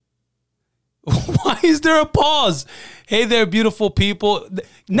Why is there a pause? Hey there, beautiful people.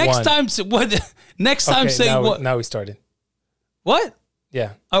 Next time, what? Next time, say what? Now we started. What?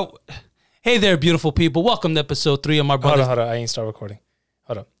 Yeah. Oh, hey there, beautiful people. Welcome to episode 3 of my brother. Hold on. I ain't start recording.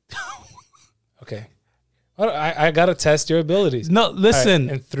 Hold up. Okay. I gotta test your abilities. No, listen.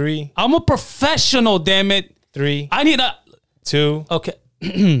 Right, in 3. I'm a professional. Damn it. 3. I need a 2. Okay.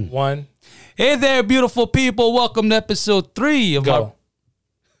 1. Hey there, beautiful people. Welcome to episode 3 of Go.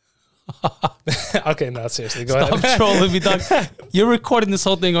 Okay, no, seriously, go Stop ahead. trolling me, dog. You're recording this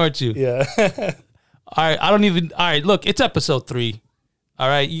whole thing, aren't you? Yeah. All right, all right, look, it's episode 3. All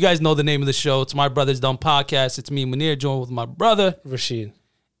right, you guys know the name of the show. It's My Brother's Dumb Podcast. It's me, Munir, joined with my brother. Rashid.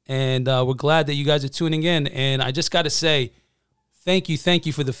 And we're glad that you guys are tuning in. And I just got to say, thank you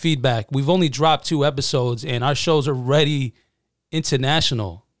for the feedback. We've only dropped 2 episodes, and our shows are already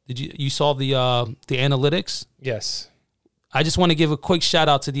international. Did you saw the analytics? Yes. I just want to give a quick shout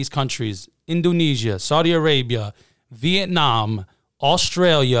out to these countries: Indonesia, Saudi Arabia, Vietnam,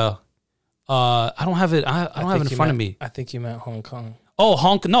 Australia. I don't have it. I don't have it in front of me. I think you meant Hong Kong. Oh,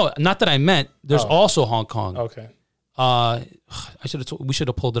 Hong Kong. No, not that I meant. There's also Hong Kong. Okay. We should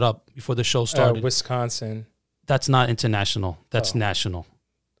have pulled it up before the show started. Wisconsin. That's not international. That's national.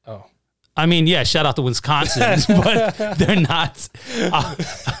 Oh. I mean, yeah, shout out to Wisconsin, but they're not.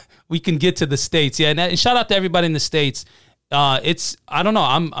 We can get to the States. Yeah, and shout out to everybody in the States. I don't know.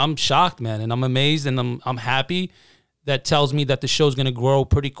 I'm shocked, man, and I'm amazed, and I'm happy. That tells me that the show's going to grow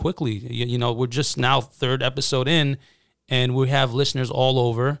pretty quickly. You know, we're just now 3rd episode in, and we have listeners all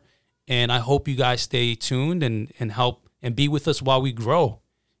over. And I hope you guys stay tuned and help and be with us while we grow.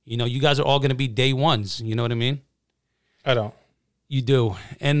 You know, you guys are all going to be day ones. You know what I mean? I don't. You do.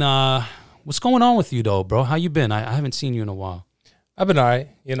 And what's going on with you, though, bro? How you been? I haven't seen you in a while. I've been all right.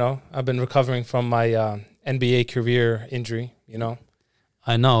 You know, I've been recovering from my NBA career injury, you know.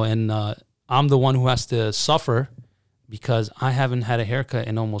 I know. And I'm the one who has to suffer because I haven't had a haircut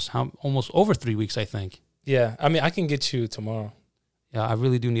in almost over 3 weeks, I think. Yeah. I mean, I can get you tomorrow. Yeah, I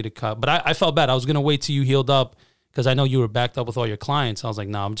really do need a cut. But I felt bad. I was going to wait till you healed up because I know you were backed up with all your clients. I was like,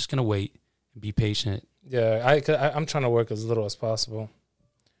 nah, I'm just going to wait and be patient. Yeah, I'm trying to work as little as possible.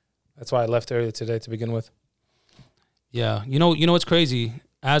 That's why I left early today to begin with. Yeah. You know what's crazy?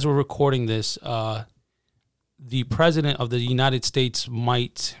 As we're recording this, the president of the United States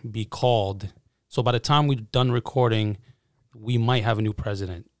might be called. So by the time we're done recording, we might have a new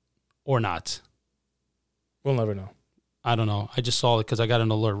president or not. We'll never know. I don't know. I just saw it because I got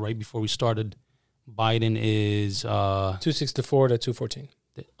an alert right before we started. Biden is 264 to 214.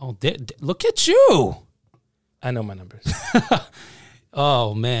 Oh, look at you! I know my numbers.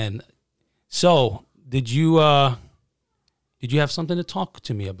 Oh man. So did you have something to talk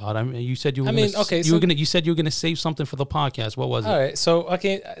to me about? I mean, you said you were. You said you were gonna save something for the podcast. What was it? All right. So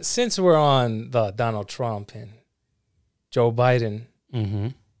since we're on the Donald Trump and Joe Biden,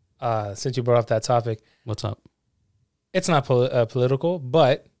 since you brought up that topic, what's up? It's not political,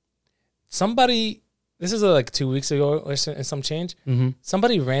 but somebody, this is like 2 weeks ago or some change,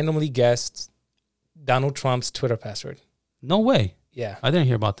 somebody randomly guessed Donald Trump's Twitter password. No way. Yeah. I didn't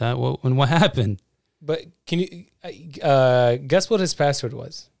hear about that. What happened? But can you guess what his password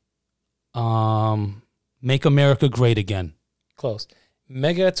was? Make America Great Again. Close.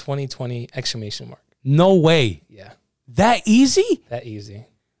 Mega 2020 exclamation mark. No way. Yeah. That easy? That easy.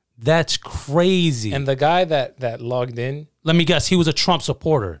 That's crazy. And the guy that logged in, let me guess, he was a Trump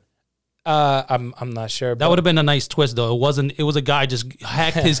supporter. I'm not sure. That would have been a nice twist, though. It wasn't. It was a guy just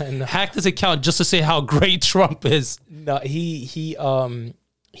hacked his account just to say how great Trump is. No, he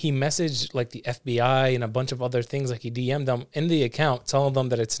messaged like the FBI and a bunch of other things. Like he DM'd them in the account, telling them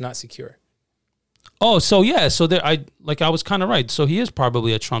that it's not secure. Oh, so yeah, so there, I was kind of right. So he is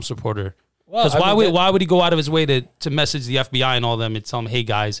probably a Trump supporter. Because why would he go out of his way to message the FBI and all them and tell them, hey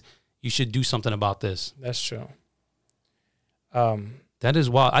guys, you should do something about this? That's true. That is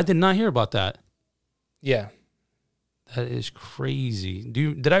wild. I did not hear about that. Yeah. That is crazy.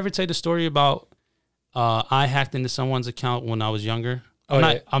 Did I ever tell you the story about I hacked into someone's account when I was younger?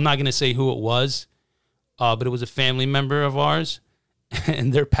 I'm not going to say who it was, but it was a family member of ours,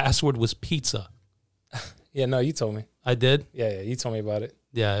 and their password was pizza. Yeah, no, you told me. I did? Yeah, you told me about it.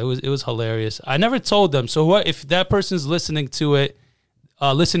 Yeah, it was hilarious. I never told them. So what if that person's listening to it,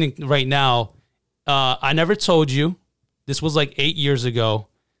 listening right now, I never told you. This was like 8 years ago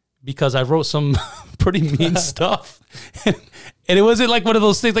because I wrote some pretty mean stuff. And it wasn't like one of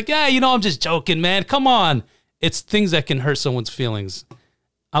those things like, yeah, I'm just joking, man. Come on. It's things that can hurt someone's feelings.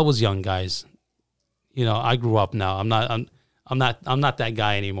 I was young, guys. I grew up now. I'm not that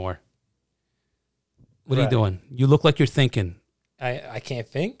guy anymore. What are you doing? You look like you're thinking. I can't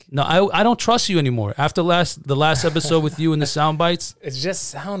think. No, I don't trust you anymore. After the last episode with you and the sound bites. It's just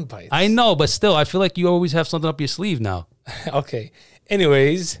sound bites. I know, but still, I feel like you always have something up your sleeve now. Okay.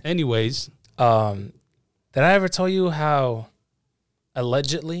 Anyways, Anyways, did I ever tell you how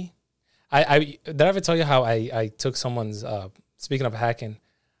allegedly did I ever tell you how I took someone's speaking of hacking,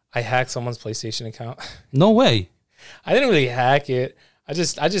 I hacked someone's PlayStation account? no way. I didn't really hack it. I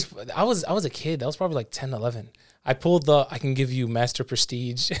was a kid. That was probably like 10, 11. I pulled I can give you Master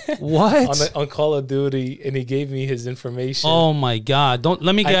Prestige What? on Call of Duty, and he gave me his information. Oh my God.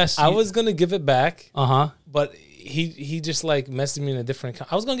 Let me guess. I was going to give it back. Uh-huh. But he just like messaged me in a different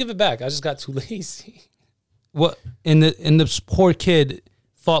account. I was going to give it back. I just got too lazy. What in the poor kid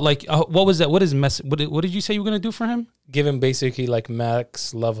thought like what was that? What did you say you were going to do for him? Give him basically like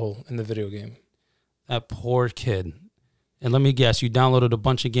max level in the video game. That poor kid. And let me guess, you downloaded a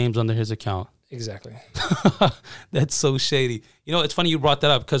bunch of games under his account. Exactly. That's so shady. You know, it's funny you brought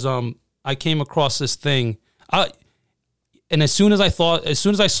that up because I came across this thing. And as soon as I saw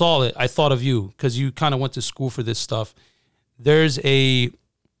it, I thought of you because you kind of went to school for this stuff. There's a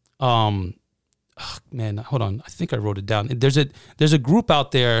man, hold on. I think I wrote it down. There's a group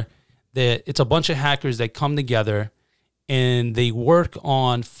out there that it's a bunch of hackers that come together and they work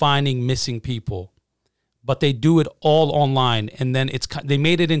on finding missing people. But they do it all online, and then they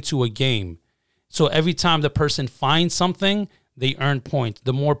made it into a game. So every time the person finds something, they earn points.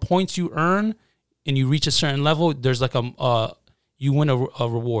 The more points you earn, and you reach a certain level, there's like you win a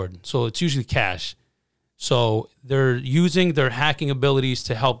reward. So it's usually cash. So they're using their hacking abilities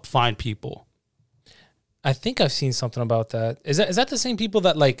to help find people. I think I've seen something about that. Is that the same people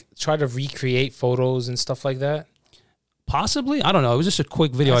that like try to recreate photos and stuff like that? Possibly, I don't know. It was just a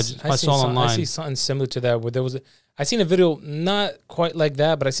quick video I saw online. I see something similar to that where I seen a video not quite like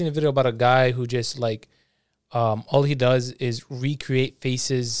that, but I seen a video about a guy who just like all he does is recreate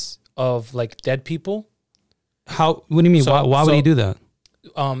faces of like dead people. How? What do you mean? Why would he do that?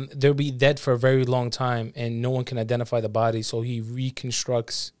 They'll be dead for a very long time, and no one can identify the body, so he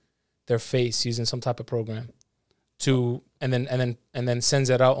reconstructs their face using some type of program and then sends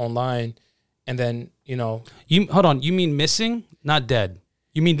it out online. And then, hold on. You mean missing, not dead?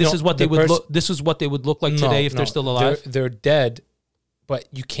 You mean this is what they would look? This is what they would look like today if they're still alive. They're dead, but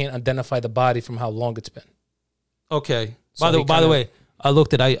you can't identify the body from how long it's been. Okay. So by the way, I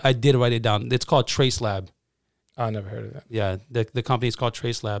looked at. I did write it down. It's called TraceLab. I never heard of that. Yeah, the company is called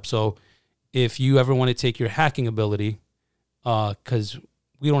TraceLab. So if you ever want to take your hacking ability, because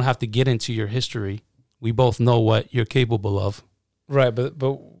we don't have to get into your history, we both know what you're capable of. Right, but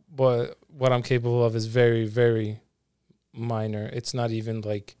what I'm capable of is very, very minor. It's not even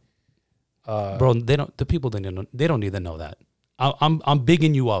like, bro. The people they don't need to know that. I'm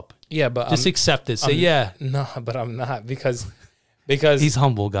bigging you up. Yeah, but just accept it. Say yeah. No, but I'm not because he's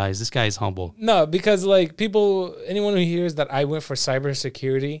humble, guys. This guy is humble. No, because like anyone who hears that I went for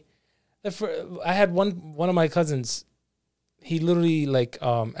cybersecurity, I had one of my cousins. He literally like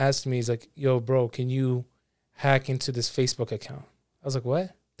asked me. He's like, "Yo, bro, can you hack into this Facebook account?" I was like,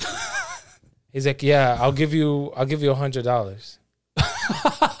 "What?" He's like, "Yeah, I'll give you $100."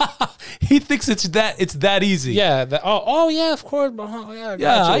 He thinks it's that easy. Yeah. Oh yeah, of course.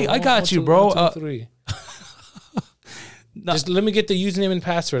 Yeah, I got you, bro. 1, 2, 3. No. Just let me get the username and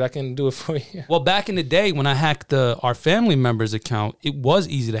password. I can do it for you. Well, back in the day when I hacked our family member's account, it was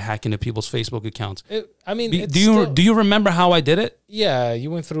easy to hack into people's Facebook accounts. Do you remember how I did it? Yeah, you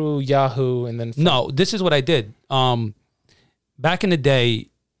went through Yahoo and then... No, this is what I did. Back in the day,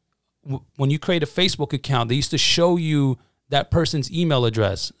 when you create a Facebook account, they used to show you that person's email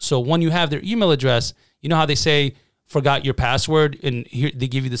address. So when you have their email address, you know how they say, forgot your password, and here they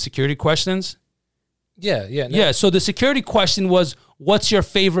give you the security questions? Yeah. Yeah, so the security question was, what's your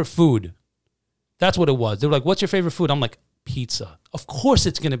favorite food? That's what it was. They were like, what's your favorite food? I'm like, pizza. Of course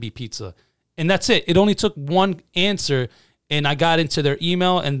it's going to be pizza. And that's it. It only took one answer, and I got into their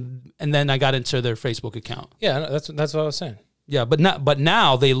email, and then I got into their Facebook account. Yeah, that's what I was saying. Yeah, but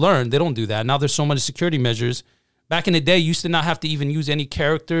now they learn. They don't do that. Now there's so many security measures. Back in the day, you used to not have to even use any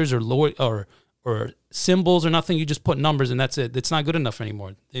characters or symbols or nothing. You just put numbers and that's it. It's not good enough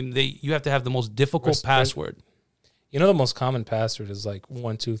anymore. You have to have the most difficult password. You know the most common password is like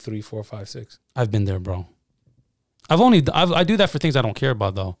 1, 2, 3, 4, 5, 6. I've been there, bro. I do that for things I don't care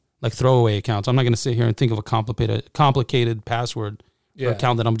about though, like throwaway accounts. I'm not going to sit here and think of a complicated password for an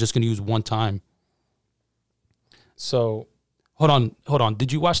account that I'm just going to use one time. So, hold on.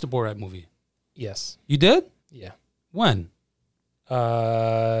 Did you watch the Borat movie? Yes. You did? Yeah. When?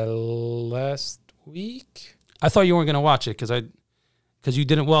 Last week. I thought you weren't gonna watch it because Because you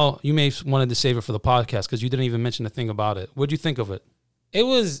didn't. Well, you may have wanted to save it for the podcast because you didn't even mention a thing about it. What'd you think of it? It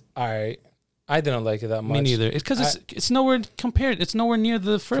was all right. I didn't like it that much. Me neither. It's because it's nowhere compared. It's nowhere near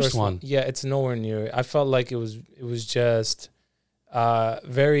the first one. Yeah, it's nowhere near it. I felt like it was just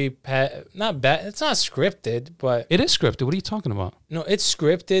very not bad. It's not scripted, but it is scripted. What are you talking about? No, it's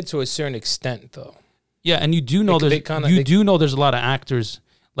scripted to a certain extent, though. Yeah, and you do know there's a lot of actors.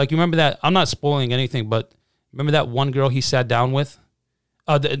 Like you remember that? I'm not spoiling anything, but remember that one girl he sat down with?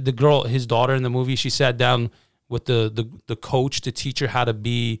 The girl, his daughter in the movie. She sat down with the coach to teach her how to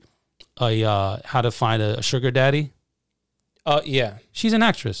be how to find a sugar daddy. Yeah. She's an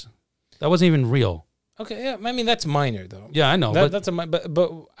actress. That wasn't even real. Okay, yeah. I mean, that's minor, though. Yeah, I know.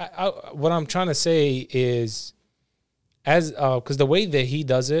 But what I'm trying to say is, because the way that he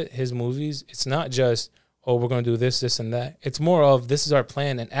does it, his movies, it's not just, oh, we're going to do this, and that. It's more of, this is our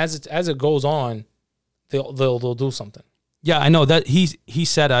plan, and as it goes on, they'll do something. Yeah, I know that he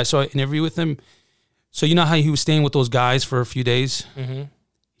said, I saw an interview with him. So you know how he was staying with those guys for a few days? Mm-hmm.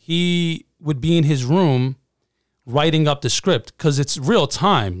 He would be in his room writing up the script because it's real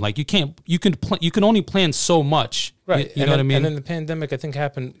time. Like you can only plan so much. Right. You know what I mean? And then the pandemic, I think,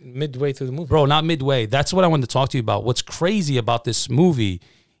 happened midway through the movie. Bro, not midway. That's what I wanted to talk to you about. What's crazy about this movie,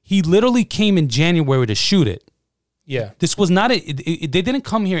 he literally came in January to shoot it. Yeah. This was not they didn't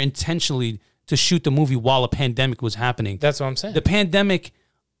come here intentionally to shoot the movie while a pandemic was happening. That's what I'm saying. The pandemic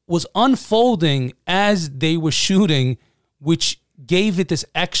was unfolding as they were shooting, which gave it this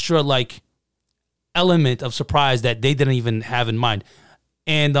extra like element of surprise that they didn't even have in mind.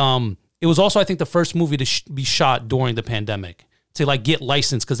 And it was also, I think, the first movie to be shot during the pandemic to like get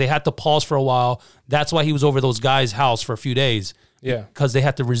licensed because they had to pause for a while. That's why he was over those guys' house for a few days. Yeah. Because they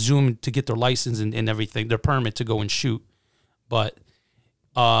had to resume to get their license and everything, their permit to go and shoot. But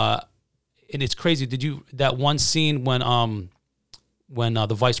and it's crazy. That one scene when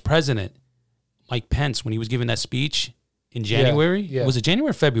the vice president, Mike Pence, when he was giving that speech in January, was it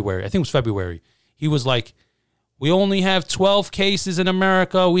January or February? I think it was February. He was like, we only have 12 cases in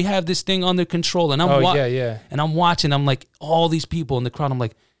America. We have this thing under control. And and I'm watching, I'm like, all these people in the crowd, I'm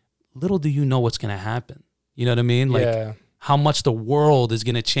like, little do you know what's going to happen. You know what I mean? Like how much the world is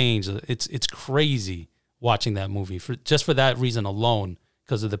going to change. It's crazy watching that movie just for that reason alone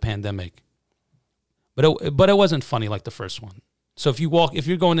because of the pandemic. But it wasn't funny like the first one. So if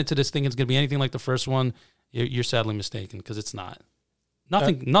you're going into this thing, it's going to be anything like the first one, you're sadly mistaken because it's not.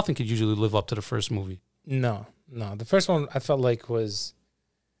 Nothing could usually live up to the first movie. No. The first one I felt like it was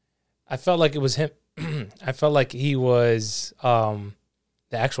him. I felt like he was the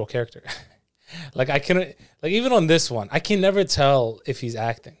actual character. Like I couldn't, like even on this one, I can never tell if he's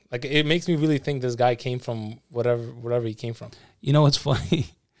acting. Like it makes me really think this guy came from whatever he came from. You know what's funny?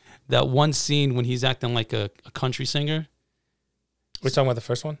 That one scene when he's acting like a country singer. We're talking about the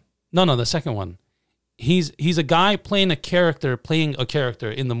first one? No, the second one. He's a guy playing a character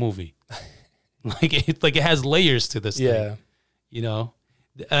in the movie. It has layers to this thing. You know?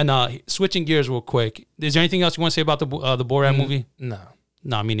 And switching gears real quick. Is there anything else you want to say about the Borat movie?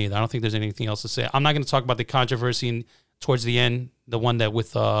 No, me neither. I don't think there's anything else to say. I'm not going to talk about the controversy towards the end, the one that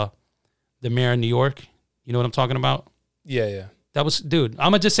with the mayor of New York. You know what I'm talking about? Yeah. That was, dude,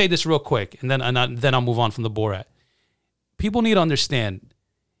 I'm going to just say this real quick, and then I'll move on from the Borat. People need to understand,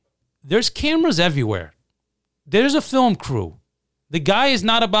 there's cameras everywhere. There's a film crew. The guy is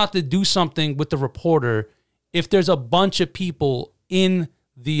not about to do something with the reporter if there's a bunch of people in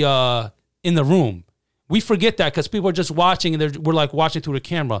the room. We forget that because people are just watching and we're like watching through the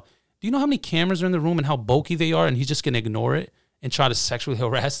camera. Do you know how many cameras are in the room and how bulky they are? And he's just going to ignore it and try to sexually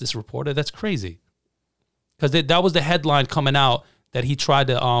harass this reporter? That's crazy. Because that was the headline coming out that he tried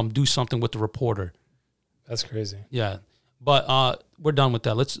to do something with the reporter. That's crazy. Yeah. But we're done with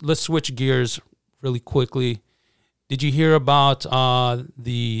that. Let's switch gears really quickly. Did you hear about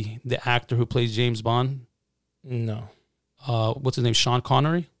the actor who plays James Bond? No. What's his name? Sean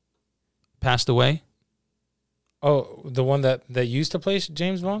Connery? Passed away. Oh, the one that used to play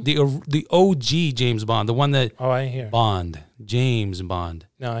James Bond? The OG James Bond, the one that... Oh, I ain't hear. Bond. James Bond.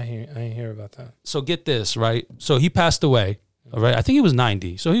 No, I ain't hear about that. So get this, right? So he passed away, all right? I think he was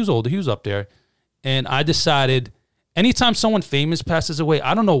 90. So he was older. He was up there. And I decided, anytime someone famous passes away,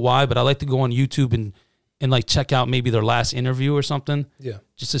 I don't know why, but I like to go on YouTube and like check out maybe their last interview or something. Yeah.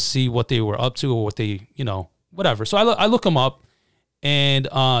 Just to see what they were up to or what they, whatever. So I look them up, and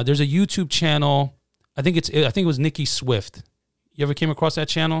there's a YouTube channel. I think it was Nikki Swift. You ever came across that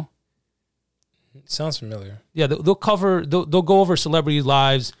channel? It sounds familiar. Yeah, they'll go over celebrity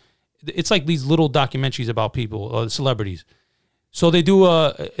lives. It's like these little documentaries about people, celebrities. So they do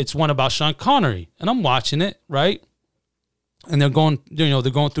it's one about Sean Connery, and I'm watching it, right? and they're going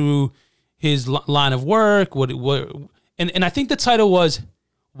through his line of work. And I think the title was,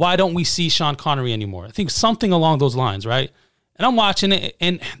 "Why Don't We See Sean Connery Anymore?" I think something along those lines, right? And I'm watching it,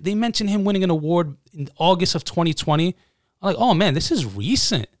 and they mentioned him winning an award in August of 2020. I'm like, oh man, this is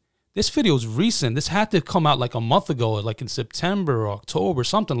recent. This video is recent. This had to come out like a month ago, like in September or October,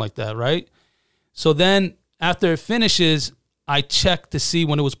 something like that, right? So then after it finishes, I checked to see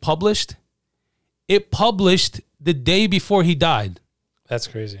when it was published. It published the day before he died. That's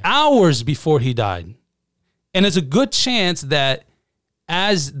crazy. Hours before he died. And there's a good chance that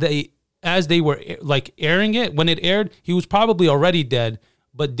as they were like airing it, when it aired, he was probably already dead,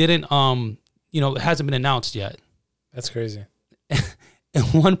 but didn't it hasn't been announced yet. That's crazy. And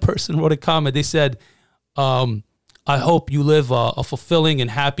one person wrote a comment. They said, I hope you live a fulfilling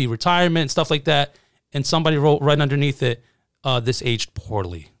and happy retirement and stuff like that. And somebody wrote right underneath it, this aged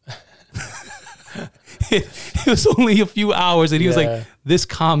poorly. It was only a few hours, and he was like, this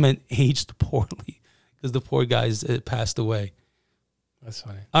comment aged poorly because the poor guy's passed away. That's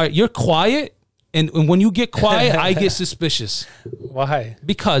funny. All right, you're quiet, and when you get quiet, I get suspicious. Why?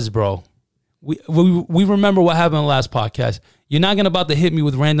 Because, bro, we remember what happened in the last podcast. You're not about to hit me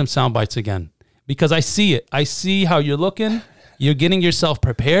with random sound bites again because I see it. I see how you're looking. You're getting yourself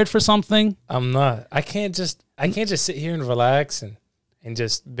prepared for something. I'm not. I can't just sit here and relax and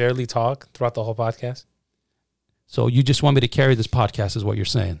just barely talk throughout the whole podcast. So you just want me to carry this podcast is what you're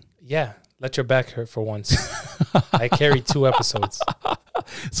saying? Yeah. Let your back hurt for once. I carried 2 episodes.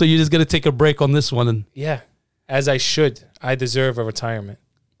 So you're just going to take a break on this one? And yeah. As I should. I deserve a retirement.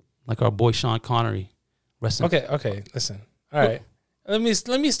 Like our boy Sean Connery. Okay. Listen. All right. Let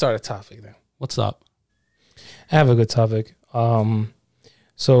me start a topic then. What's up? I have a good topic.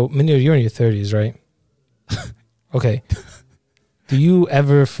 So, Munir, you're in your 30s, right? Okay. Do you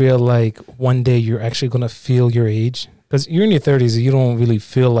ever feel like one day you're actually going to feel your age? Because you're in your 30s and you don't really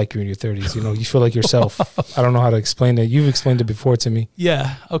feel like you're in your 30s. You know, you feel like yourself. I don't know how to explain it. You've explained it before to me.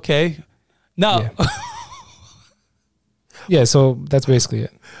 Yeah. Okay. No. Yeah, so that's basically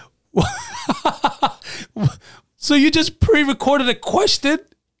it. So you just pre-recorded a question?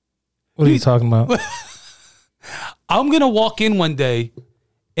 What are you talking about? I'm going to walk in one day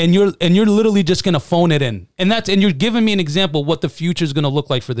and you're literally just going to phone it in. And you're giving me an example of what the future is going to look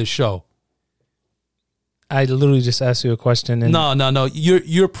like for this show. I literally just asked you a question. And No.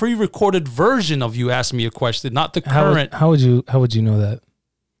 Your pre-recorded version of you asked me a question, not the current. How would you know that?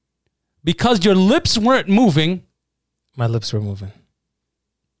 Because your lips weren't moving. My lips were moving.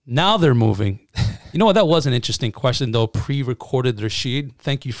 Now they're moving. You know what? That was an interesting question, though. Pre-recorded, Rashid.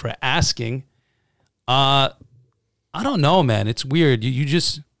 Thank you for asking. I don't know, man. It's weird.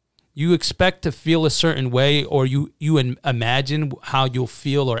 You expect to feel a certain way, or you imagine how you'll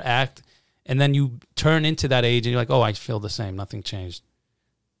feel or act, and then you turn into that age, and you're like, oh, I feel the same. Nothing changed.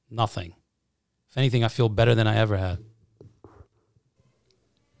 Nothing. If anything, I feel better than I ever had.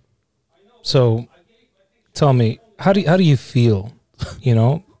 So, tell me, how do you feel? You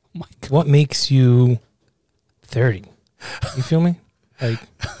know, what makes you 30? You feel me? Like,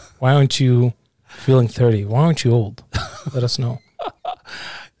 why aren't you feeling 30? Why aren't you old? Let us know.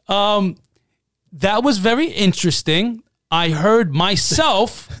 That was very interesting. I heard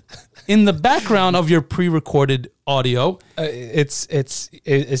myself in the background of your pre-recorded audio. It's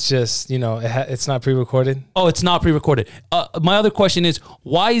just, you know, it's not pre-recorded. Oh, it's not pre-recorded. My other question is,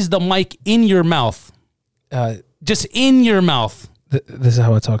 why is the mic in your mouth? Just in your mouth. This is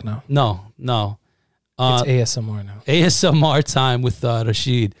how I talk now. No. It's ASMR now. ASMR time with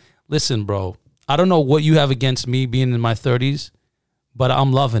Rashid. Listen, bro, I don't know what you have against me being in my 30s, but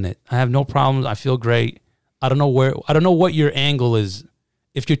I'm loving it. I have no problems. I feel great. I don't know what your angle is.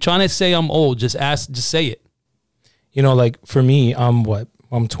 If you're trying to say I'm old, just say it. You know, like for me, I'm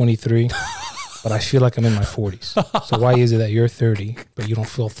 23, but I feel like I'm in my 40s. So why is it that you're 30, but you don't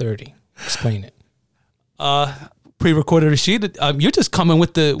feel 30? Explain it. Pre-recorded Rashid, you're just coming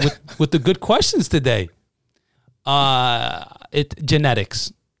with the good questions today.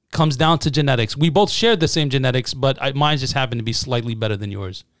 Genetics comes down to genetics. We both shared the same genetics, but mine just happened to be slightly better than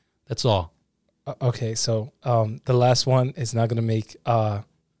yours. That's all. Okay, so the last one is not going to make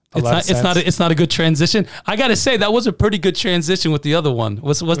it's not a good transition. I got to say that was a pretty good transition with the other one.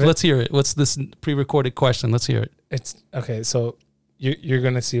 Let's hear it. What's this pre-recorded question? Let's hear it. It's okay. So you're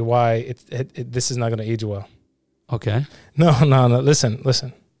going to see why this is not going to age well. Okay. No. Listen.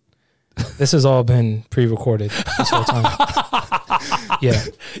 This has all been pre-recorded this whole time. Yeah.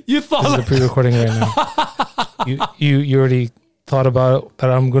 You thought this is a pre-recording right now. You already thought about that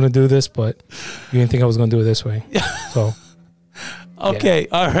I'm going to do this, but you didn't think I was going to do it this way. So. Okay.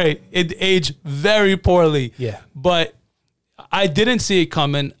 Yeah. All right. It aged very poorly. Yeah. But I didn't see it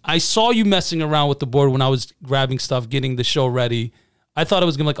coming. I saw you messing around with the board when I was grabbing stuff, getting the show ready. I thought it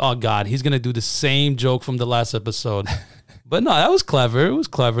was going to be like, oh, God, he's going to do the same joke from the last episode. But no, that was clever. It was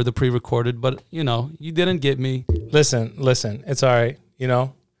clever, the pre-recorded. But, you know, you didn't get me. Listen. It's all right. You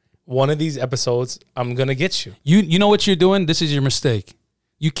know, one of these episodes, I'm going to get you. You know what you're doing? This is your mistake.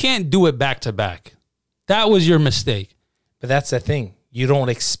 You can't do it back to back. That was your mistake. But that's the thing. You don't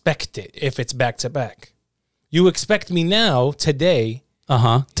expect it if it's back to back. You expect me now, today.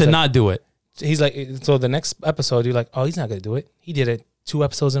 To not do it. He's like, so the next episode, you're like, oh, he's not going to do it. He did it 2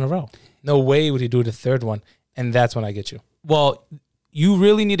 episodes in a row. No way would he do the third one. And that's when I get you. Well, you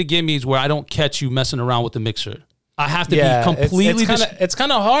really need to get me is where I don't catch you messing around with the mixer. I have to be completely... It's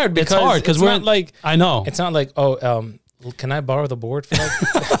kind of hard because we're not like... I know. It's not like, can I borrow the board for like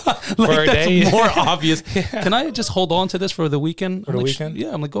for a that's day? more obvious. Yeah. Can I just hold on to this for the weekend? For the weekend?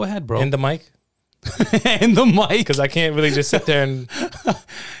 Yeah, I'm like, go ahead, bro. In the mic? In the mic. Because I can't really just sit there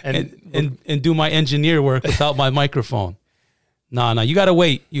and do my engineer work without my microphone. No, you got to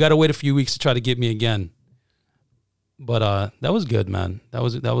wait. You got to wait a few weeks to try to get me again. But that was good, man. That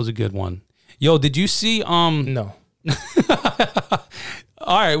was a good one. Yo, did you see... No.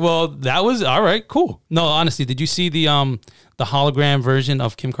 All right, well, that was... All right, cool. No, honestly, did you see the hologram version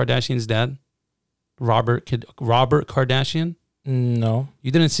of Kim Kardashian's dad? Robert Kardashian? No.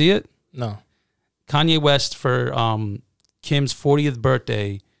 You didn't see it? No. Kanye West, for Kim's 40th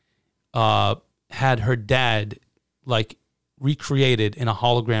birthday, had her dad, like, recreated in a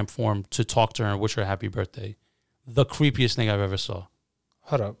hologram form to talk to her and wish her happy birthday. The creepiest thing I've ever saw.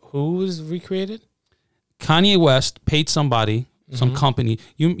 Hold up. Who was recreated? Kanye West paid somebody, some company.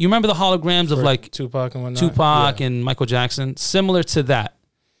 You remember the holograms of like Tupac and whatnot? Tupac and Michael Jackson? Similar to that.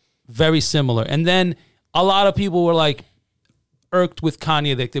 Very similar. And then a lot of people were like irked with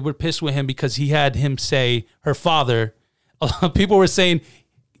Kanye. Like they were pissed with him because he had him say, her father, a lot of people were saying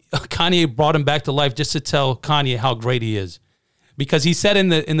Kanye brought him back to life just to tell Kanye how great he is. Because he said in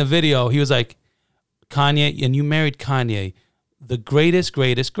the video, he was like, Kanye, and you married Kanye, the greatest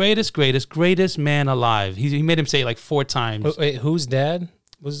man alive. He made him say it like 4 times. Wait, whose dad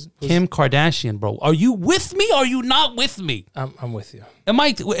was Kim Kardashian, bro? Are you with me? Or are you not with me? I'm with you.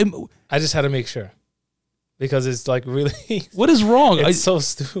 I just had to make sure because it's like really. What is wrong? It's so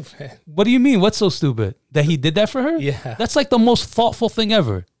stupid. What do you mean? What's so stupid? That he did that for her? Yeah, that's like the most thoughtful thing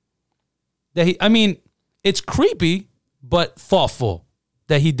ever. It's creepy, but thoughtful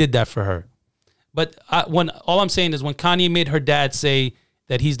that he did that for her. But all I'm saying is when Kanye made her dad say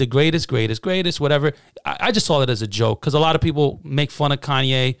that he's the greatest, whatever, I just saw that as a joke because a lot of people make fun of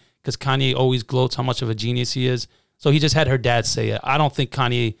Kanye because Kanye always gloats how much of a genius he is. So he just had her dad say it. I don't think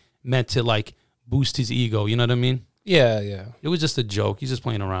Kanye meant to like boost his ego. You know what I mean? Yeah. It was just a joke. He's just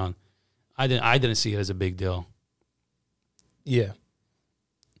playing around. I didn't see it as a big deal. Yeah.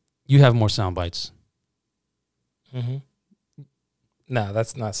 You have more sound bites. Mm-hmm. Nah,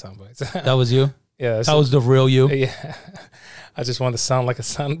 that's not sound bites. That was you? Yeah, that was the real you. Yeah, I just want to sound like a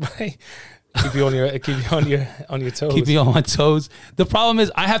soundbite. Keep you on your toes. Keep me on my toes. The problem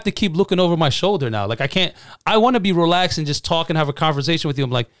is I have to keep looking over my shoulder now. Like I can't. I want to be relaxed and just talk and have a conversation with you. I'm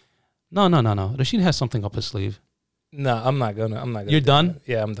like, no. Rashid has something up his sleeve. No, I'm not gonna. You're done?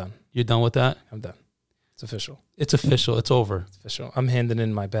 Yeah, I'm done. You're done with that? I'm done. It's official. It's official. It's over. It's official. I'm handing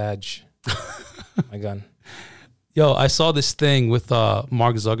in my badge, my gun. Yo, I saw this thing with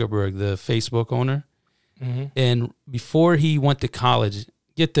Mark Zuckerberg, the Facebook owner. Mm-hmm. And before he went to college,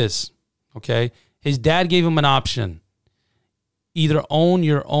 get this, okay? His dad gave him an option. Either own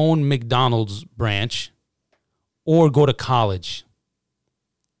your own McDonald's branch or go to college.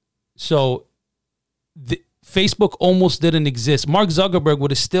 So Facebook almost didn't exist. Mark Zuckerberg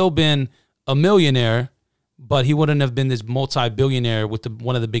would have still been a millionaire, but he wouldn't have been this multi-billionaire with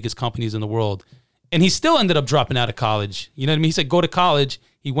one of the biggest companies in the world. And he still ended up dropping out of college. You know what I mean? He said, go to college.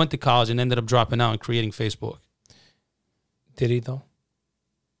 He went to college and ended up dropping out and creating Facebook. Did he, though?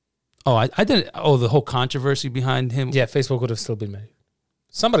 Oh, I didn't. Oh, the whole controversy behind him. Yeah, Facebook would have still been made.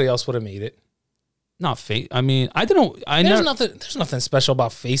 Somebody else would have made it. Not Facebook. I mean, I didn't. There's nothing special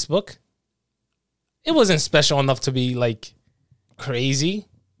about Facebook. It wasn't special enough to be, like, crazy.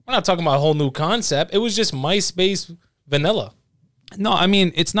 We're not talking about a whole new concept. It was just MySpace vanilla. No, I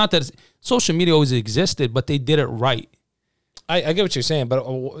mean, it's not that social media always existed, but they did it right. I get what you're saying, but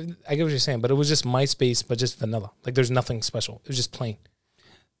it was just MySpace, but just vanilla. Like there's nothing special. It was just plain.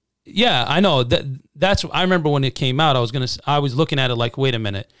 Yeah, I know. That's. I remember when it came out. I was looking at it like, wait a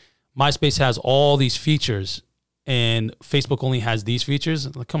minute, MySpace has all these features, and Facebook only has these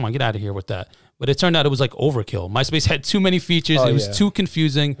features. Like, come on, get out of here with that. But it turned out it was like overkill. MySpace had too many features. It was too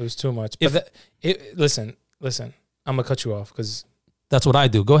confusing. It was too much. Listen. I'm gonna cut you off because That's what I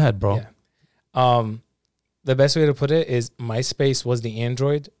do. Go ahead, bro. yeah. The best way to put it is MySpace was the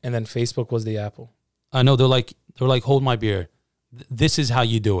Android, and then Facebook was the Apple. I know they're like hold my beer. This is how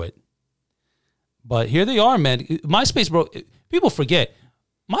you do it. But here they are, man. MySpace, bro. People forget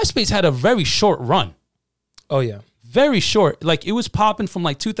MySpace had a very short run. Oh yeah, Very short. Like it was popping from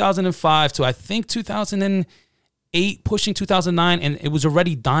like 2005 to I think 2008, pushing 2009, and it was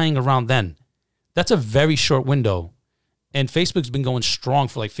already dying around then. That's a very short window. And Facebook's been going strong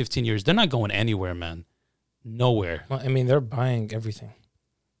for like 15 years. They're not going anywhere, man. Nowhere. well, I mean they're buying everything.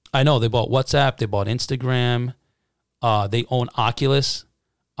 I know they bought WhatsApp, they bought Instagram, they own Oculus.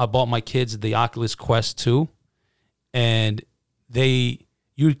 I bought my kids the Oculus Quest 2, and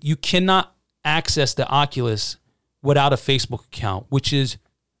you cannot access the Oculus without a Facebook account, which is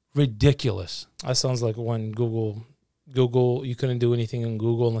ridiculous. That sounds like when Google, you couldn't do anything in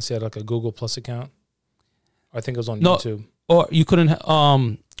Google unless you had like a Google Plus account. I think it was on YouTube. Or you couldn't,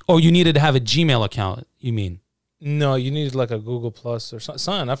 or you needed to have a Gmail account. You mean? No, you needed like a Google Plus or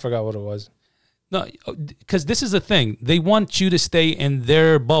something. I forgot what it was. No, because this is the thing. They want you to stay in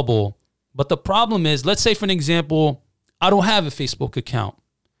their bubble. But the problem is, let's say, for an example, I don't have a Facebook account,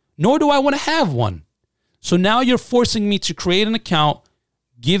 nor do I want to have one. So now you're forcing me to create an account,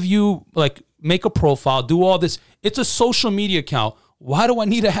 give you, like, make a profile, do all this. It's a social media account. Why do I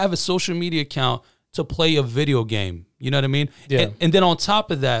need to have a social media account to play a video game? You know what I mean? Yeah. And then on top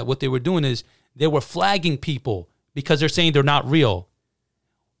of that, what they were doing is they were flagging people because they're saying they're not real.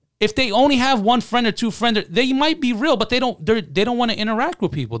 If they only have one friend or two friends, they might be real, but they don't want to interact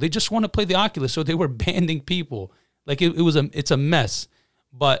with people. They just want to play the Oculus. So they were banning people. Like it's a mess.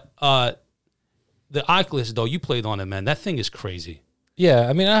 But the Oculus, though, you played on it, man. That thing is crazy. Yeah,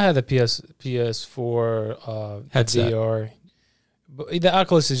 I mean, I had the PS4 Headset. VR. But the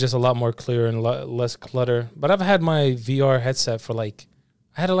Oculus is just a lot more clear and less clutter. But I've had my VR headset for I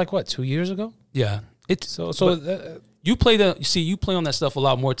had it 2 years ago. Yeah. You play on that stuff a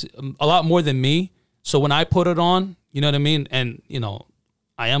lot more than me. So when I put it on, you know what I mean? And,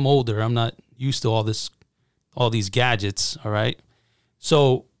 I am older. I'm not used to all these gadgets, all right?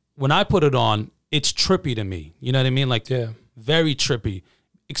 So when I put it on, it's trippy to me. You know what I mean? Very trippy.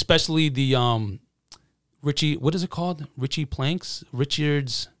 Especially the Richie, what is it called? Richard's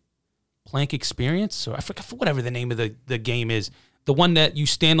Plank Experience? Or I forget whatever the name of the game is. The one that you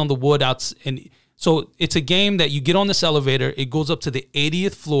stand on the wood out and so it's a game that you get on this elevator, it goes up to the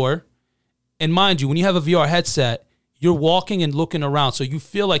 80th floor. And mind you, when you have a VR headset, you're walking and looking around. So you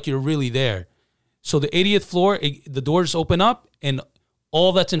feel like you're really there. So the 80th floor, the doors open up and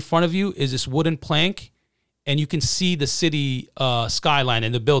all that's in front of you is this wooden plank. And you can see the city skyline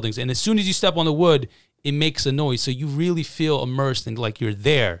and the buildings. And as soon as you step on the wood, it makes a noise. So you really feel immersed and like you're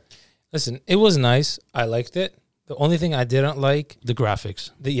there. Listen, it was nice. I liked it. The only thing I didn't like... The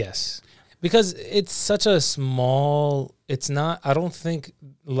graphics. Yes. Because it's such a small... It's not... I don't think...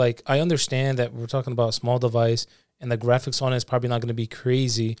 I understand that we're talking about a small device and the graphics on it is probably not going to be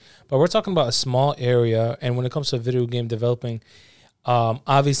crazy. But we're talking about a small area. And when it comes to video game developing,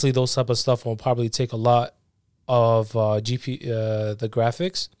 obviously those type of stuff will probably take a lot of the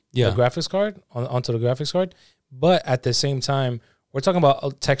graphics. Yeah. The graphics card onto the graphics card. But at the same time, we're talking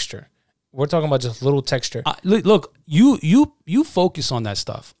about texture. We're talking about just little texture. Look, you focus on that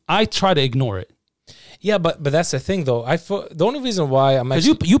stuff. I try to ignore it. Yeah, but that's the thing, though. The only reason why I'm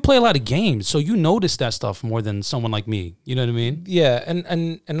actually... Because you play a lot of games, so you notice that stuff more than someone like me. You know what I mean? Yeah,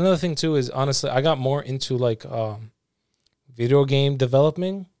 and another thing, too, is honestly, I got more into, video game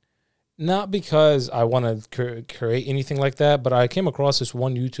developing. Not because I want to create anything like that, but I came across this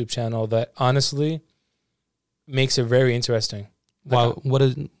one YouTube channel that honestly makes it very interesting. Wow,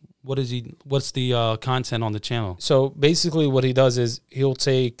 what's the content on the channel? So basically what he does is he'll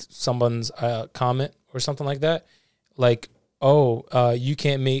take someone's comment or something like that. You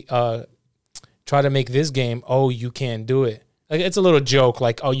can't try to make this game. Oh, you can't do it. It's a little joke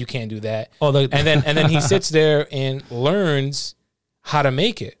oh, you can't do that. And then he sits there and learns how to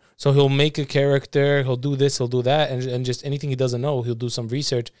make it. So he'll make a character, he'll do this, he'll do that, and just anything he doesn't know, he'll do some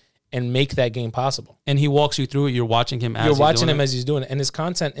research and make that game possible. And he walks you through it. You're watching him as he's doing it. And his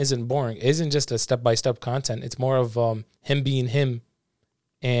content isn't boring. It isn't just a step-by-step content. It's more of him being him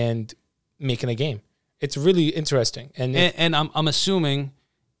and making a game. It's really interesting. And I'm assuming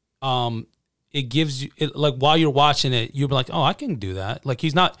it gives you, while you're watching it, you're like, oh, I can do that.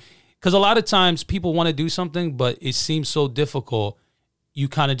 He's not, because a lot of times people want to do something, but it seems so difficult. You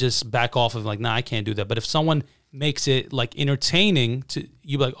kind of just back off of nah, I can't do that. But if someone makes it like entertaining to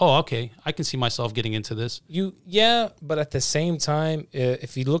you. Like, oh, okay, I can see myself getting into this. But at the same time,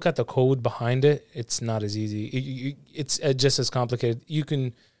 if you look at the code behind it, it's not as easy. It's just as complicated. You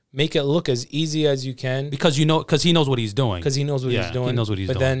can make it look as easy as you can Because he knows what he's doing. because he knows what he's doing. He knows what he's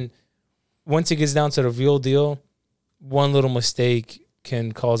doing. But then once it gets down to the real deal, one little mistake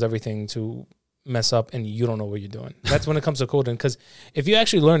can cause everything to mess up and you don't know what you're doing. That's when it comes to coding. Because if you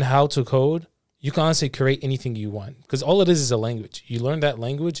actually learn how to code, you can honestly create anything you want. Because all it is a language. You learn that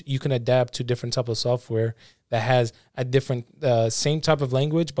language, you can adapt to different type of software that has a different, same type of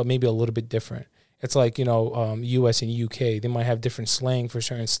language, but maybe a little bit different. It's like, US and UK. They might have different slang for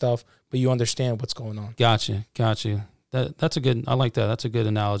certain stuff, but you understand what's going on. Gotcha. That's a good, I like that. That's a good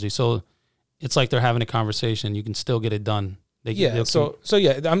analogy. So it's like they're having a conversation. You can still get it done.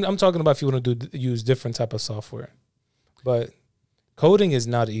 I'm talking about if you want to use different type of software. But coding is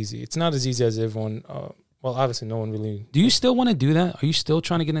not easy. It's not as easy as everyone, obviously no one really. Do you still want to do that? Are you still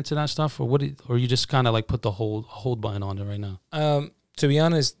trying to get into that stuff? Or or you just kind of like put the hold button on it right now? To be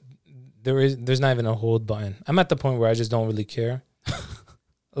honest, there's not even a hold button. I'm at the point where I just don't really care.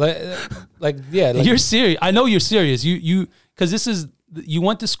 You're serious. I know you're serious. You because you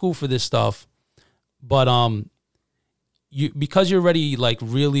went to school for this stuff, but because you're already like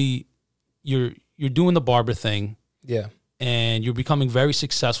really you're doing the barber thing. Yeah. And you're becoming very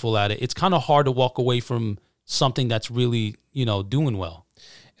successful at it. It's kind of hard to walk away from something that's really, doing well.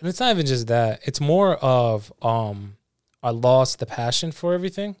 And it's not even just that. It's more of I lost the passion for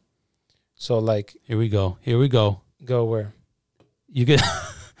everything. So like here we go. Go where? You get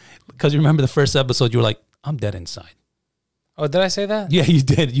because you remember the first episode, you were like, I'm dead inside. Oh, did I say that? Yeah, you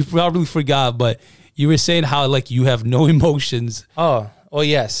did. You probably forgot, but you were saying how like you have no emotions. Oh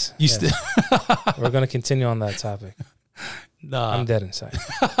yes. Still We're gonna continue on that topic. Nah. I'm dead inside.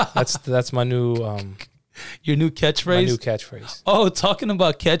 That's my new your new catchphrase? My new catchphrase. Oh, talking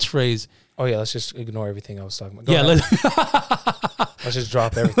about catchphrase. Oh yeah, let's just ignore everything I was talking about. Let's just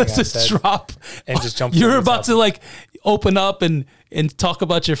drop everything. Let's just drop and just jump. You're about to like open up and talk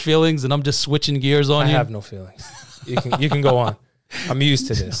about your feelings, and I'm just switching gears on you. I have no feelings. You can go on. I'm used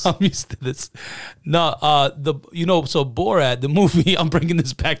to this. No, so Borat, the movie. I'm bringing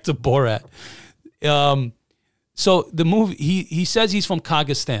this back to Borat. So the movie, he says he's from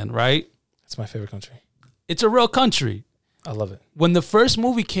Kazakhstan, right? That's my favorite country. It's a real country. I love it. When the first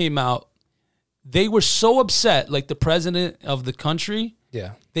movie came out, they were so upset, like the president of the country.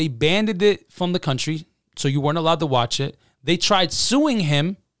 Yeah. They banned it from the country, so you weren't allowed to watch it. They tried suing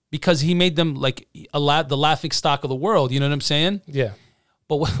him because he made them like the laughing stock of the world. You know what I'm saying? Yeah.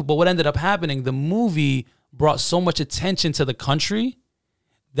 But what ended up happening, the movie brought so much attention to the country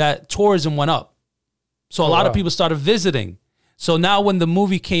that tourism went up. So a lot of people started visiting. So now when the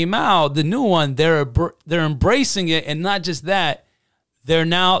movie came out, the new one, they're embracing it, and not just that,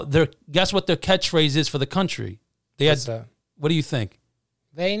 guess what their catchphrase is for the country? What's that? What do you think?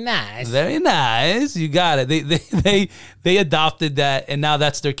 Very nice. Very nice. You got it. They adopted that, and now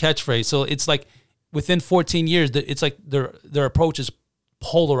that's their catchphrase. So it's like within 14 years, it's like their approach is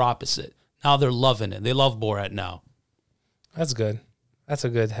polar opposite. Now they're loving it. They love Borat now. That's good. That's a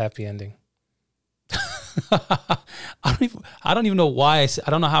good happy ending. I don't even know why I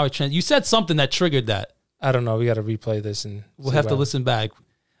don't know how it you said something that triggered that. I don't know. We got to replay this and we'll have to listen back.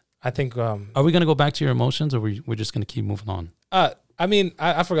 I think. Are we going to go back to your emotions, or we're just going to keep moving on? I mean,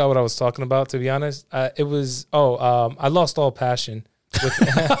 I forgot what I was talking about, to be honest. It was I lost all passion.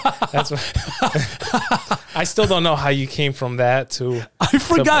 That's what, I still don't know how you came from that to. I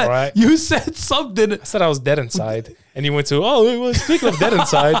forgot. You said something. I said I was dead inside, and you went to speaking of dead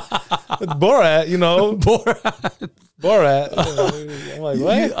inside, Borat. Borat. I'm like,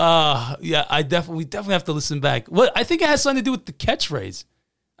 what? Yeah, we definitely have to listen back. Well, I think it has something to do with the catchphrase.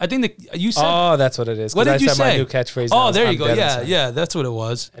 I think you said. Oh, that's what it is. What did you say? My new catchphrase. Oh, there you go. Yeah, that's what it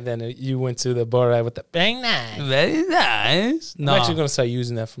was. And then you went to the Borat with the very nice. Very nice. No. I'm actually gonna start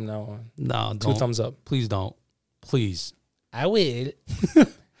using that from now on. No, don't. 2 thumbs up. Please don't. Please. I will.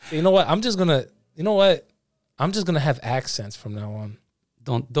 You know what? I'm just gonna have accents from now on.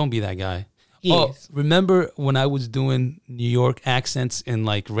 Don't be that guy. Yes. Oh, remember when I was doing New York accents in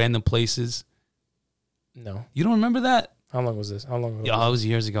like random places? No. You don't remember that? How long was this? How long ago? Yeah, it was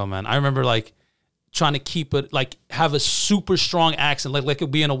years ago, man. I remember like trying to keep it, like have a super strong accent, like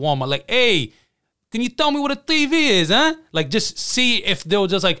it'd be in a Walmart. Like, hey, can you tell me what a TV is, huh? Like just see if they were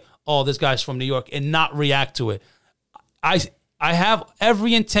just like, oh, this guy's from New York, and not react to it. I have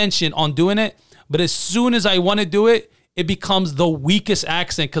every intention on doing it, but as soon as I want to do it, it becomes the weakest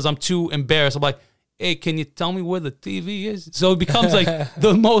accent because I'm too embarrassed. I'm like, hey, can you tell me where the TV is? So it becomes like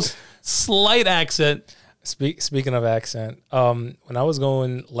the most slight accent. Speaking of accent, when I was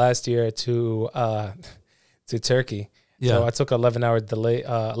going last year to Turkey, Yeah. so I took 11-hour delay,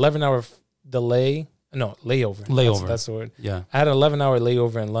 layover. Layover. That's the word. Yeah. I had an 11-hour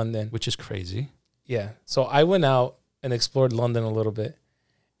layover in London. Which is crazy. Yeah. So I went out and explored London a little bit.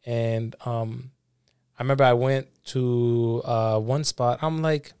 And I remember I went to one spot. I'm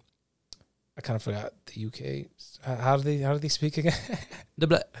like, I kind of forgot the UK. How do they speak again? The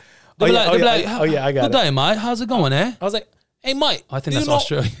black. Oh, yeah, I got Good day, mate. How's it going, eh? I was like, hey, Mike. I think that's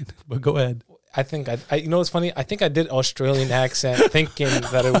Australian, but go ahead. I think you know what's funny? I think I did Australian accent thinking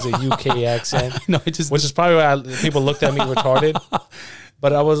that it was a UK accent, which is probably why people looked at me retarded.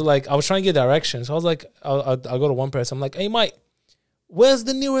 But I was trying to get directions. So I was like, I'll go to one person. I'm like, hey, Mike, where's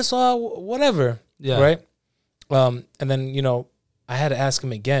the nearest whatever? Yeah. Right. And then, I had to ask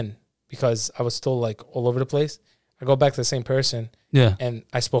him again because I was still like all over the place. I go back to the same person. Yeah. And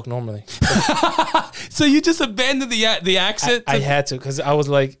I spoke normally. So you just abandoned the accent? I had to because I was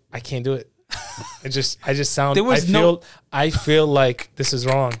like, I can't do it. I just sound. I feel like this is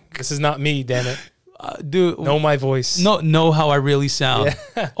wrong. This is not me. Damn it, dude. Know my voice. Know how I really sound.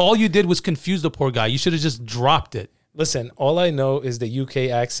 Yeah. All you did was confuse the poor guy. You should have just dropped it. Listen, all I know is the UK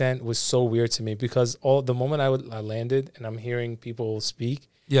accent was so weird to me because the moment I landed and I'm hearing people speak,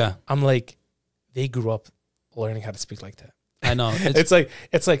 yeah, I'm like, they grew up learning how to speak like that. I know. It's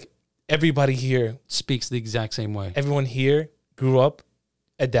like everybody here speaks the exact same way. Everyone here grew up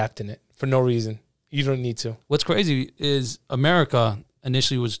adapting it for no reason. You don't need to. What's crazy is America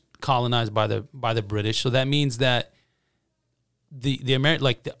initially was colonized by the British, so that means that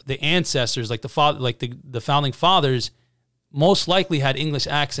the ancestors, like the father, like the founding fathers, most likely had English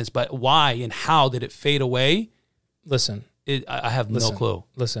accents. But why and how did it fade away? Listen, I have no clue.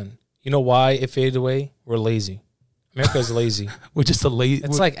 Listen, you know why it faded away? We're lazy. America's lazy. We're just a lazy.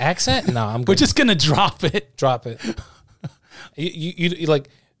 It's like accent. No, I'm good. We're just gonna drop it. Drop it. you like.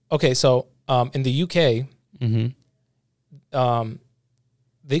 Okay, so in the UK,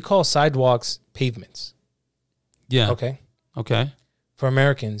 they call sidewalks pavements. Yeah. Okay. For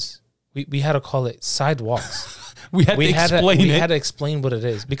Americans, we had to call it sidewalks. we had to explain what it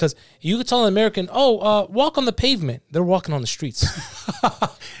is because you could tell an American, walk on the pavement. They're walking on the streets.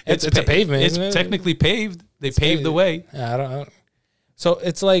 it's a pavement. It's technically paved. They paved the way. I don't. So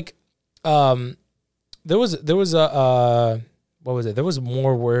it's like, there was a what was it? There was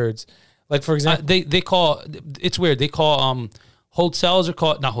more words. Like for example, they call it's weird. They call hotels are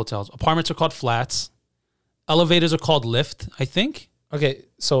called not hotels. Apartments are called flats. Elevators are called lift, I think. Okay,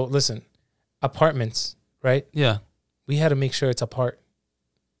 so listen, apartments, right? Yeah, we had to make sure it's apart.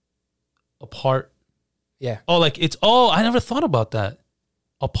 Apart. Yeah. Oh, like it's. Oh, I never thought about that.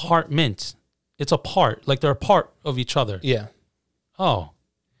 Apartment. It's apart. Like they're a part of each other. Yeah. Oh,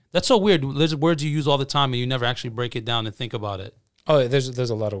 that's so weird. There's words you use all the time and you never actually break it down and think about it. Oh, there's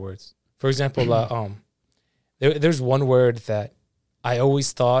a lot of words. For example, there's one word that I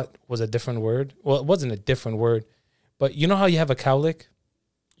always thought was a different word. Well, it wasn't a different word, but you know how you have a cowlick?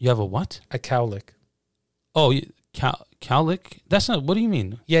 You have a what? A cowlick. Oh, cowlick? That's not. What do you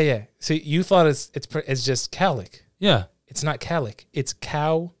mean? Yeah. So you thought it's just cowlick. Yeah. It's not cowlick. It's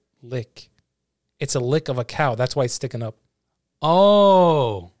cow lick. It's a lick of a cow. That's why it's sticking up.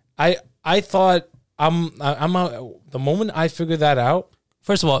 Oh. I thought I'm out. The moment I figured that out.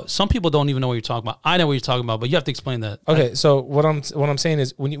 First of all, some people don't even know what you're talking about. I know what you're talking about, but you have to explain that. Okay, so what I'm saying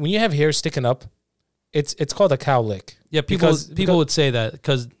is when you have hair sticking up, it's called a cow lick. Yeah, people would say that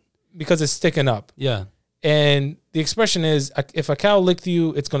because it's sticking up. Yeah. And the expression is if a cow licked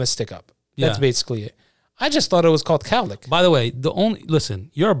you, it's going to stick up. That's basically it. I just thought it was called cow lick. By the way, listen,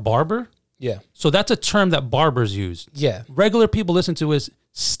 you're a barber. Yeah. So that's a term that barbers use. Yeah. Regular people listen to it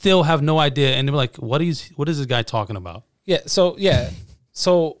still have no idea and they're like, what is this guy talking about? Yeah.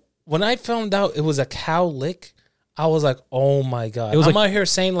 So when I found out it was a cow lick, I was like, oh my God. I'm out here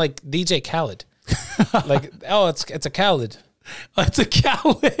saying like DJ Khaled. Like, it's a Khaled. It's a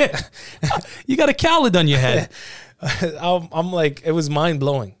Khaled. You got a Khaled on your head. I'm like, it was mind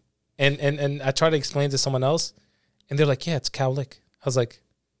blowing. And I tried to explain to someone else and they're like, yeah, it's cow lick. I was like,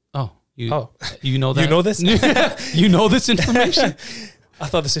 you know that? You know this? You know this information? I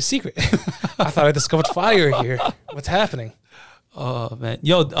thought this was a secret. I thought I discovered fire here. What's happening? Oh man,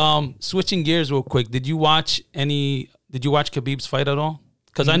 yo, switching gears real quick. Did you watch Khabib's fight at all?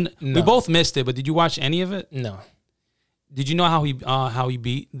 Because we both missed it, but did you watch any of it? No. Did you know how he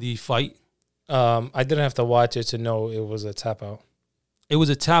beat the fight? I didn't have to watch it to know it was a tap out. It was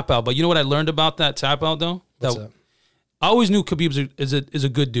a tap out, but you know what I learned about that tap out though? What's up? I always knew Khabib is a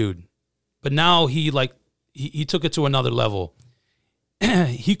good dude, but now he took it to another level.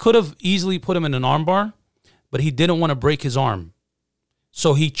 He could have easily put him in an armbar. but he didn't want to break his arm.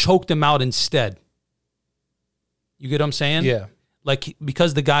 So he choked him out instead. You get what I'm saying? Yeah. Like,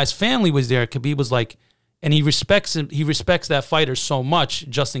 because the guy's family was there, Khabib was like, and he respects him. He respects that fighter so much,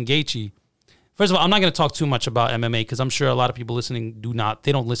 Justin Gaethje. First of all, I'm not going to talk too much about MMA because I'm sure a lot of people listening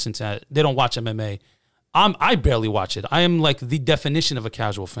they don't listen to it. They don't watch MMA. I barely watch it. I am like the definition of a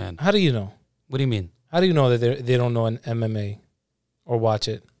casual fan. How do you know? What do you mean? How do you know that they don't know an MMA or watch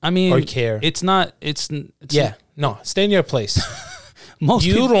it? I mean, or care? It's not. It's yeah. No, stay in your place. Most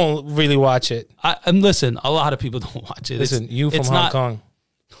you people don't really watch it. And listen, a lot of people don't watch it. Listen, you from Hong Kong.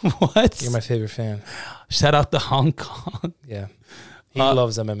 What? You're my favorite fan. Shout out to Hong Kong. Yeah. He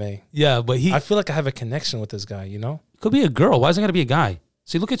loves MMA. Yeah, but I feel like I have a connection with this guy, you know? Could be a girl. Why is it got to be a guy?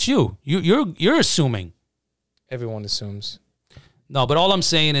 See, look at you. You're assuming. Everyone assumes. No, but all I'm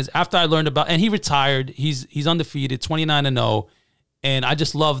saying is after I learned about, and he retired, he's undefeated, 29-0, and I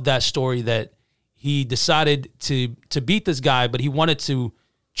just love that story that he decided to beat this guy, but he wanted to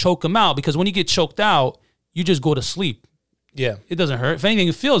choke him out because when you get choked out, you just go to sleep. Yeah. It doesn't hurt. If anything,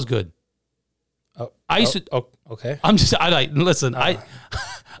 it feels good. I used to. Oh, okay. Listen. That's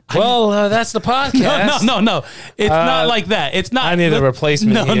the podcast. No. It's not like that. It's not. I need a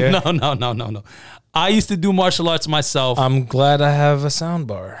replacement here. No. I used to do martial arts myself. I'm glad I have a sound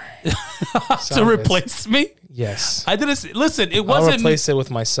bar to replace me. Yes. I didn't listen. It I'll wasn't. replace it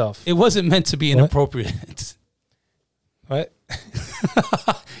with myself. It wasn't meant to be inappropriate. What?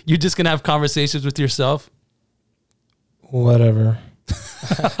 You're just gonna have conversations with yourself. Whatever.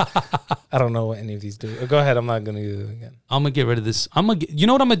 I don't know what any of these do. Go ahead. I'm not gonna do it again. I'm gonna get rid of this. You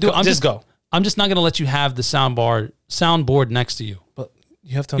know what I'm gonna do? Go. I'm just not gonna let you have the soundboard next to you. But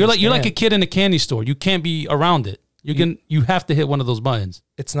you have to. You're like a kid in a candy store. You can't be around it. You have to hit one of those buttons.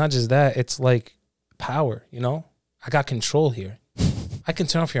 It's not just that. It's like power. You know, I got control here. I can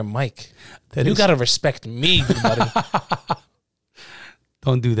turn off your mic. You gotta respect me, buddy.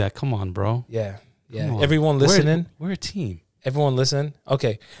 Don't do that. Come on, bro. Yeah. Everyone listening. We're a team. Everyone listen.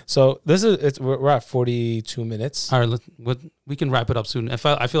 Okay, so we're at 42 minutes. All right, we can wrap it up soon. I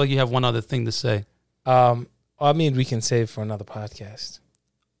feel like you have one other thing to say. I mean, we can save for another podcast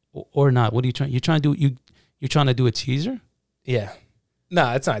or not. What are you trying? You're trying to do you're trying to do a teaser? Yeah.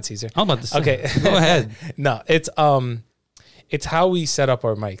 No, it's not a teaser. I'm about to say. Okay, go ahead. No, it's how we set up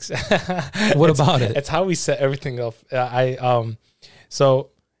our mics. What about it? It's how we set everything up. So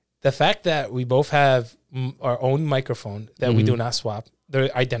the fact that we both have our own microphone that we do not swap,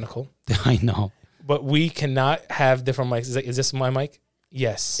 they're identical. I know. But we cannot have different mics. Is this my mic?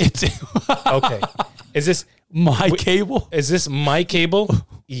 Yes. It's okay. Is this my cable? Is this my cable?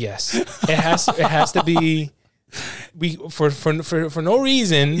 Yes. It has to be. For no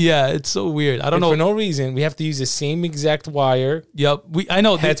reason. Yeah, it's so weird. I don't know. For no reason, we have to use the same exact wire. Yep. I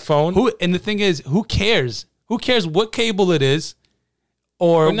know. Headphone. And the thing is, who cares? Who cares what cable it is?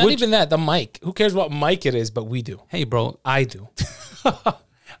 Or not even that, the mic. Who cares what mic it is, but we do. Hey, bro. I do.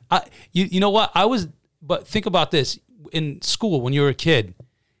 You know what? But think about this. In school, when you were a kid,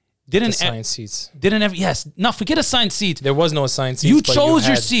 assigned seats. Forget assigned seats. There was no assigned seats. You chose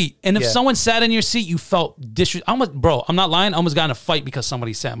your seat. And if someone sat in your seat, you felt disrespectful. I'm not lying. I almost got in a fight because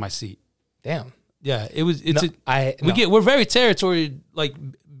somebody sat in my seat. Damn. Yeah, it was. No, we're very territory like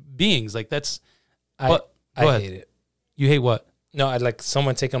beings. Like that's. I hate it. You hate what? No, I'd like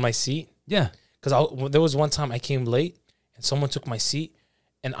someone taking my seat. Yeah. Because there was one time I came late and someone took my seat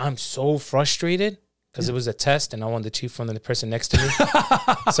and I'm so frustrated because it was a test and I wanted to cheat from the person next to me.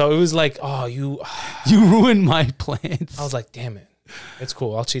 So it was like, oh, you ruined my plans. I was like, damn it. It's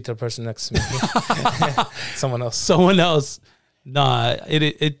cool. I'll cheat the person next to me. Someone else. Nah,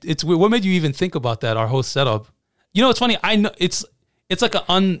 it's weird. What made you even think about that, our whole setup? You know, it's funny. I know it's like an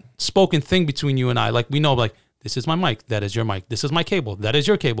unspoken thing between you and I. Like we know, like, this is my mic. That is your mic. This is my cable. That is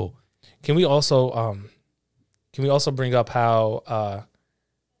your cable. Can we also bring up how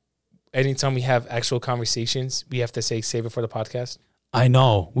anytime we have actual conversations, we have to say save it for the podcast? I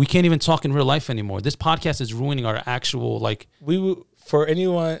know. We can't even talk in real life anymore. This podcast is ruining our actual like. For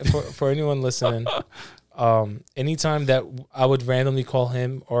anyone listening, anytime that I would randomly call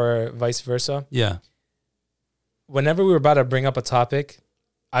him or vice versa. Yeah. Whenever we were about to bring up a topic,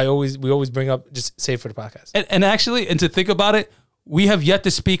 we always bring up just save for the podcast. And actually, to think about it, we have yet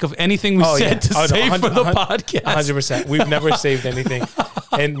to speak of anything we said to save for the podcast. 100%. We've never saved anything,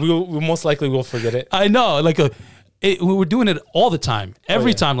 and we most likely will forget it. I know, like we were doing it all the time,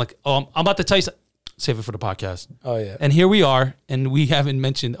 every time. Like, I'm about to tell you, save it for the podcast. Oh yeah. And here we are, and we haven't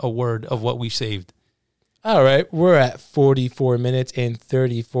mentioned a word of what we saved. All right, we're at 44 minutes and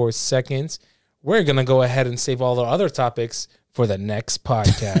 34 seconds. We're gonna go ahead and save all our other topics for the next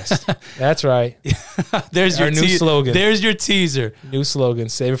podcast. That's right. There's Our your new slogan. There's your teaser. New slogan.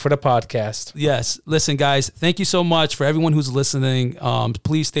 Save it for the podcast. Yes. Listen, guys, thank you so much for everyone who's listening.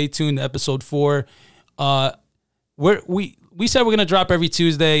 Please stay tuned to episode 4. We said we're gonna drop every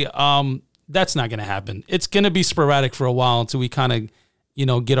Tuesday. That's not gonna happen. It's gonna be sporadic for a while until we kind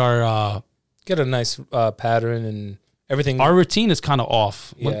of, get our Get a nice pattern and everything. our routine is kind of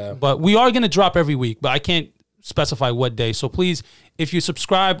off. Yeah. But we are gonna drop every week. But I can't specify what day. So please, if you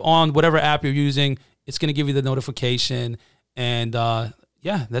subscribe on whatever app you're using, it's gonna give you the notification. And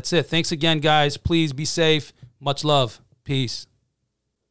yeah, that's it. Thanks again, guys. Please be safe. Much love. Peace.